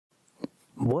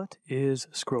What is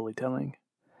Scrollytelling?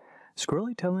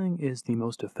 Scrollytelling is the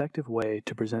most effective way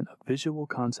to present a visual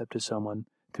concept to someone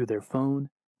through their phone,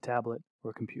 tablet,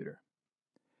 or computer.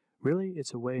 Really,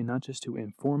 it's a way not just to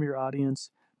inform your audience,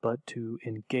 but to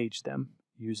engage them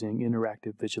using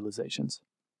interactive visualizations.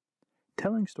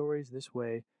 Telling stories this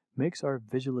way makes our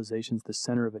visualizations the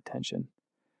center of attention.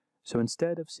 So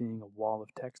instead of seeing a wall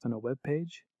of text on a web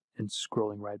page and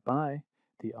scrolling right by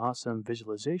the awesome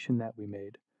visualization that we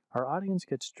made, our audience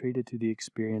gets treated to the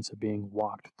experience of being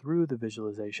walked through the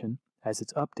visualization as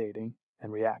it's updating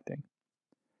and reacting.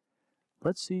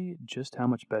 Let's see just how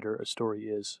much better a story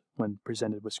is when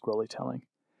presented with Scrollytelling.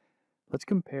 Let's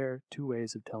compare two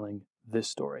ways of telling this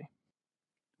story.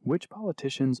 Which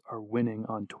politicians are winning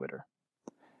on Twitter?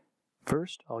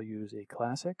 First, I'll use a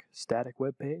classic static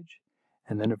web page,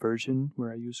 and then a version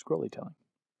where I use Scrollytelling.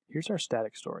 Here's our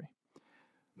static story.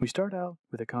 We start out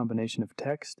with a combination of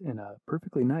text and a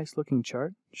perfectly nice looking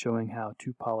chart showing how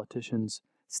two politicians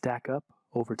stack up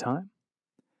over time.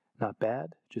 Not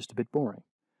bad, just a bit boring.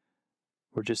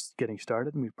 We're just getting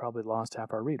started and we've probably lost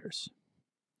half our readers.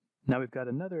 Now we've got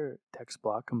another text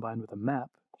block combined with a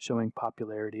map showing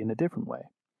popularity in a different way.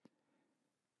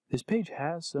 This page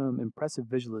has some impressive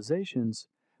visualizations,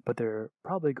 but they're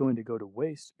probably going to go to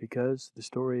waste because the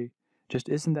story just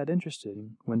isn't that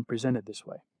interesting when presented this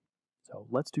way. So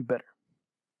let's do better.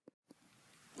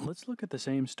 Let's look at the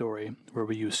same story where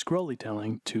we use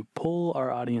Scrollytelling to pull our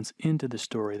audience into the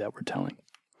story that we're telling.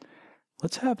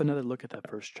 Let's have another look at that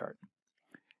first chart.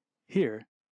 Here,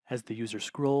 as the user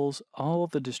scrolls, all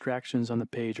of the distractions on the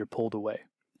page are pulled away,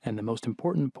 and the most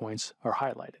important points are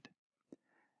highlighted.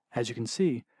 As you can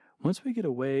see, once we get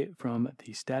away from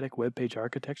the static web page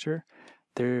architecture,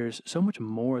 there's so much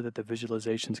more that the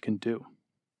visualizations can do.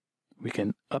 We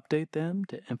can update them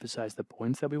to emphasize the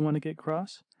points that we want to get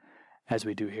across, as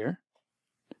we do here.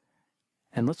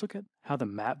 And let's look at how the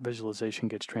map visualization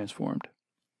gets transformed.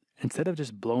 Instead of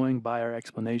just blowing by our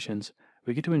explanations,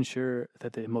 we get to ensure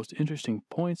that the most interesting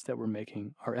points that we're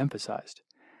making are emphasized,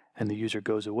 and the user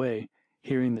goes away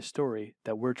hearing the story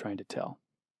that we're trying to tell.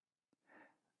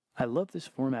 I love this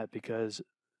format because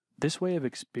this way of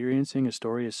experiencing a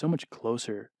story is so much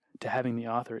closer to having the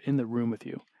author in the room with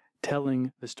you,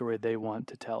 telling the story they want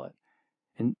to tell it,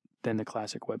 than the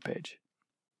classic web page.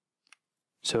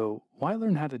 So why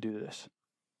learn how to do this?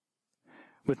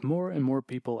 With more and more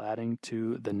people adding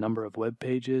to the number of web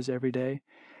pages every day,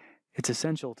 it's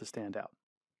essential to stand out.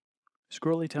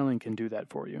 Scrollytelling can do that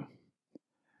for you.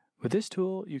 With this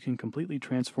tool, you can completely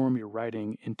transform your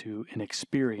writing into an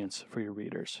experience for your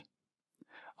readers.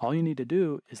 All you need to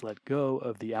do is let go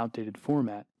of the outdated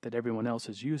format that everyone else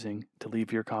is using to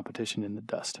leave your competition in the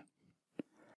dust.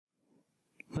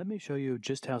 Let me show you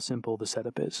just how simple the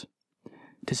setup is.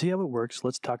 To see how it works,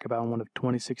 let's talk about one of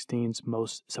 2016's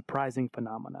most surprising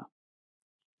phenomena,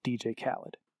 DJ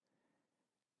Khaled.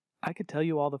 I could tell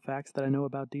you all the facts that I know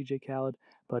about DJ Khaled,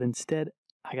 but instead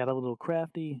I got a little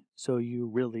crafty so you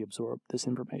really absorb this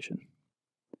information.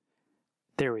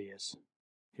 There he is.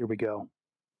 Here we go.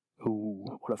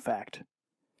 Ooh, what a fact.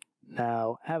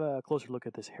 Now, have a closer look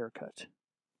at this haircut.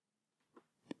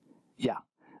 Yeah,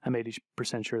 I'm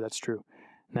 80% sure that's true.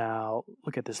 Now,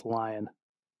 look at this lion.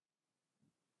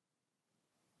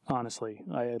 Honestly,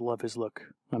 I love his look.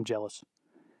 I'm jealous.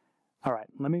 Alright,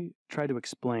 let me try to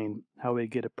explain how we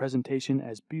get a presentation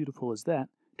as beautiful as that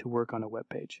to work on a web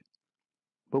page.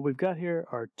 What we've got here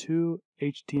are two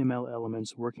HTML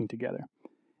elements working together.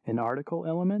 An article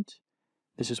element,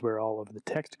 this is where all of the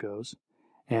text goes,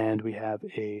 and we have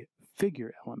a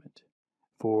figure element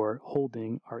for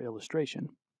holding our illustration.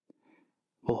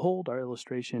 We'll hold our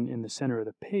illustration in the center of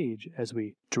the page as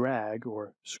we drag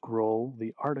or scroll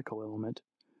the article element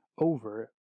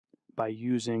over by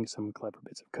using some clever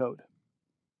bits of code.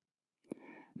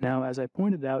 Now, as I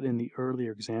pointed out in the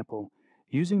earlier example,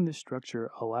 using this structure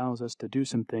allows us to do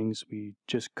some things we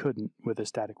just couldn't with a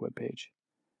static web page.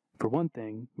 For one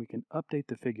thing, we can update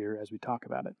the figure as we talk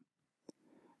about it.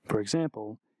 For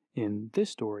example, in this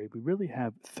story, we really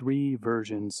have three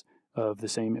versions of the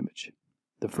same image.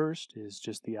 The first is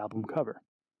just the album cover.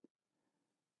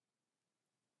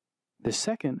 The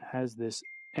second has this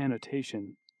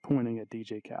annotation pointing at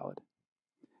DJ Khaled.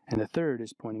 And the third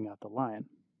is pointing out the lion.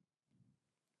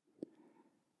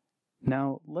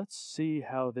 Now, let's see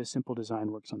how this simple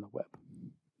design works on the web.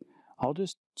 I'll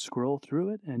just scroll through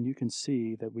it and you can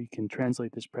see that we can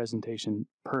translate this presentation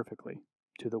perfectly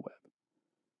to the web.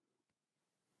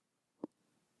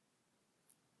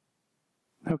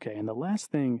 Okay, and the last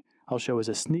thing I'll show is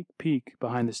a sneak peek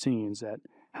behind the scenes at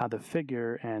how the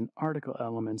figure and article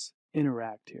elements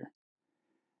interact here.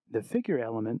 The figure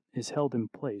element is held in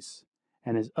place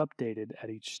and is updated at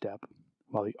each step,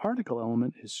 while the article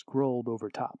element is scrolled over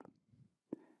top.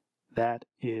 That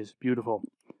is beautiful.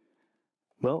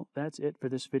 Well, that's it for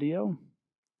this video.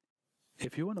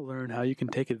 If you want to learn how you can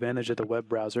take advantage of the web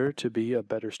browser to be a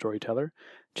better storyteller,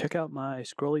 check out my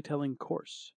Scrollytelling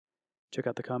course. Check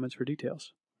out the comments for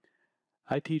details.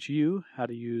 I teach you how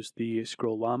to use the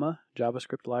Scrollllama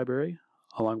JavaScript library,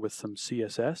 along with some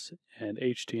CSS and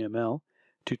HTML,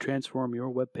 to transform your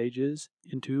web pages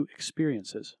into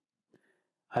experiences.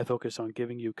 I focus on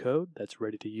giving you code that's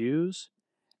ready to use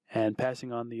and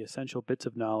passing on the essential bits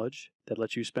of knowledge that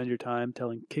let you spend your time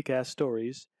telling kick-ass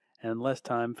stories and less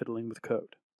time fiddling with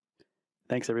code.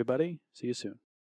 Thanks, everybody. See you soon.